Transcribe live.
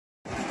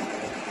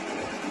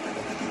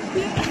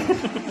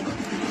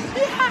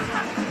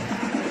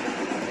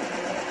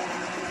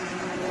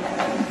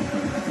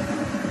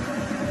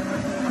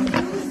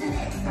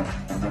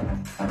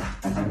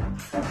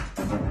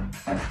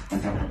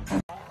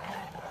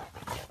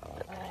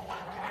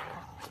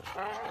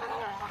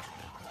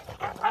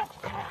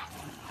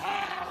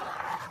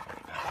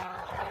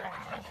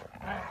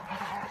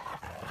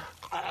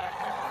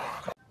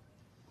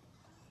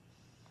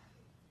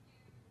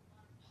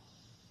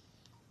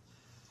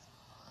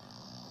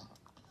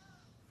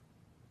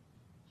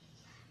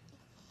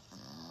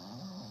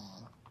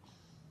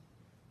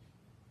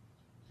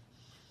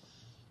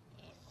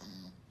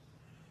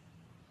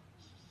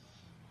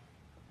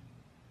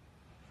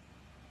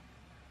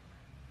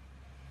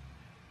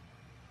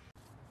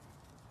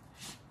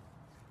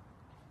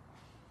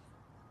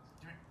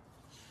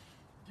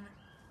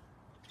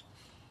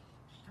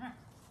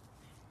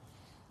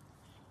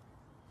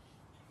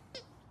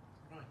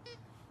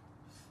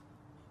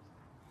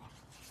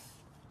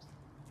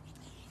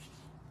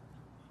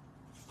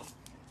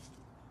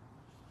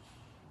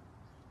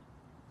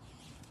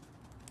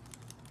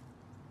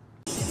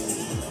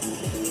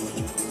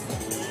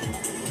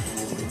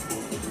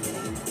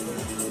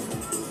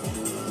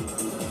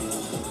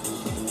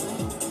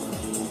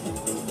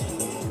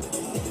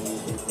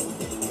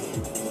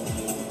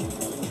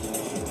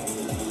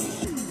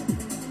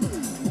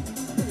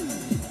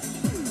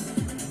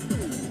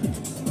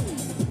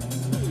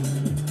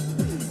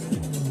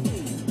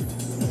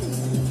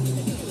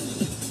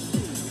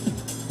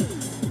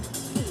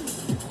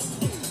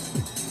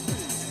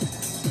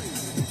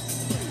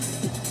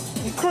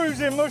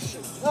Cruising, mush.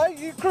 Hey,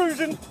 you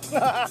cruising?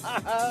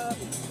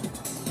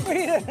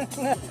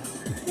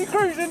 You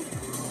cruising?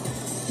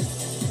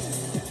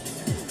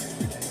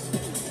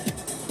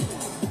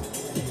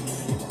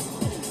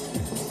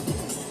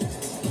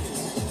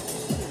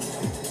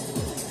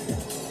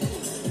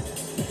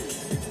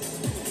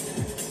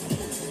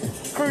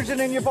 Cruising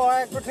in your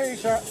Viagra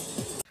t-shirt.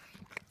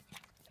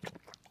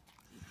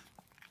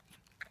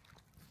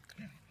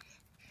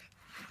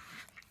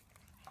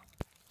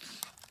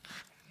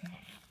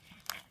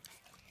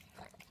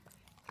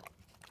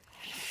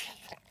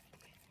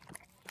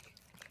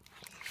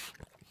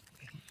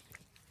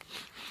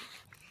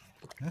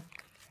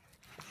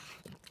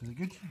 Is it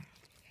good?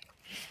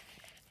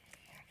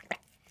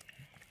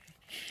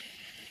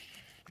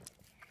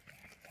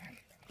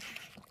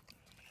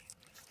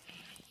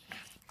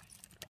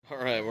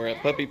 Alright, we're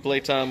at puppy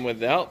playtime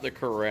without the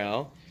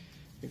corral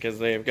because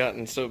they have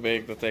gotten so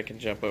big that they can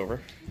jump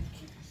over.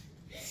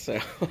 So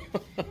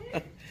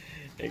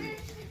it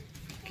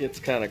gets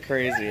kind of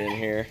crazy in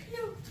here.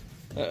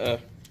 Uh-oh.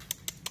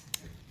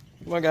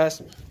 Come on, guys.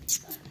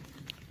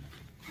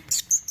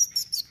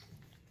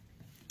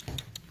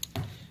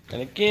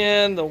 And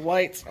again, the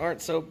whites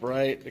aren't so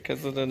bright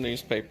because of the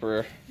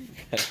newspaper.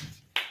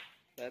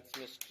 That's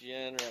Miss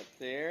Jen right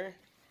there.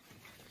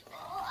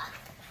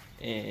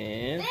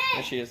 And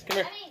there she is. Come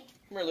here.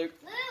 Come here, Luke.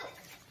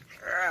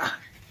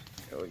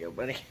 There we go,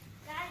 buddy.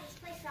 Guys,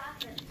 play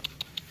soccer.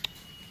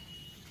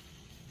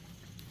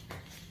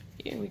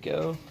 Here we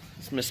go.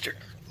 It's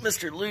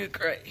Mr. Luke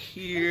right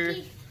here.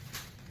 Luke,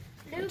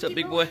 What's up,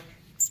 big boy?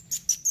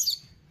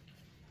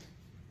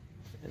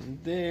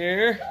 And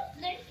there.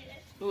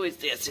 Who is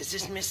this? This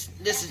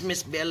is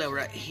Miss Bella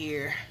right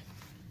here.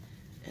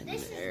 And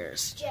this there's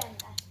is Jen,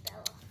 that's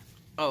Bella.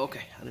 Oh,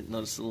 okay. I didn't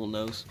notice the little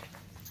nose.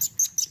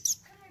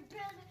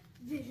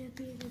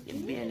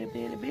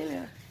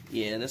 Bella.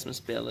 Yeah, that's Miss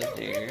Bella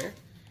there.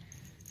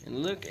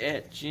 And look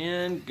at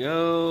Jen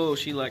go.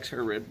 She likes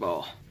her red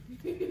ball.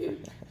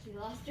 She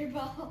lost her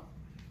ball.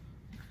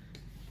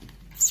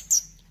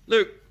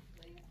 Luke.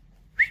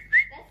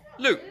 That's not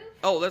Luke.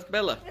 Oh, that's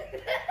Bella.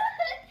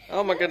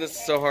 Oh my goodness,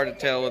 it's so hard to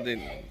tell with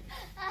the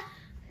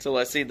until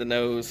I see the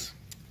nose.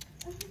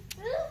 Oh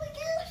my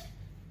gosh.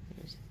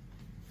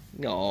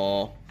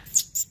 Aww.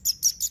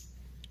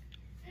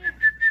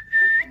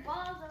 The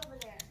ball's over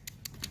there.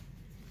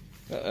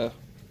 Uh-oh.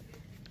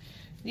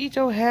 He's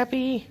so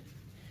happy.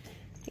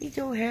 He's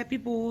so happy,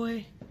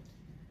 boy.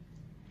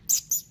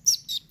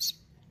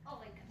 Oh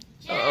my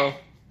god. Uh-oh.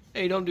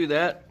 Hey, don't do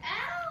that.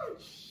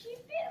 Ouch! She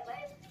bit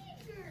my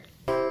finger.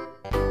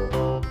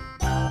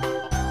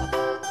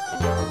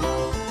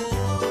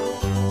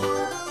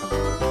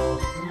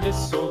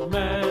 This old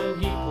man,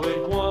 he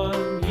played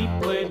one. He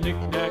played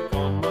knick-knack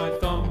on my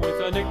thumb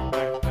with a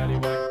knick-knack,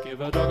 paddywhack,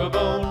 give a dog a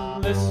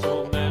bone. This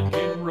old man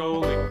came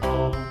rolling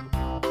home.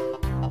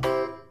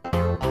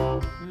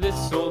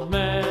 This old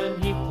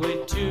man, he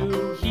played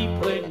two. He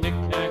played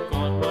knick-knack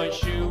on my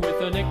shoe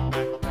with a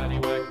knick-knack,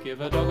 paddywhack, give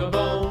a dog a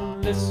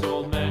bone. This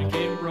old man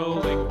came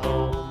rolling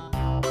home.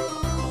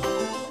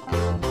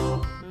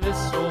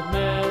 This old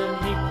man,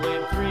 he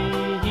played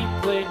three. He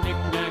played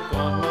knick-knack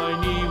on my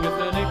knee with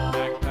a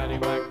knick-knack,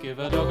 paddywhack, give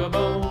a dog a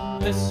bone.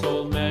 This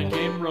old man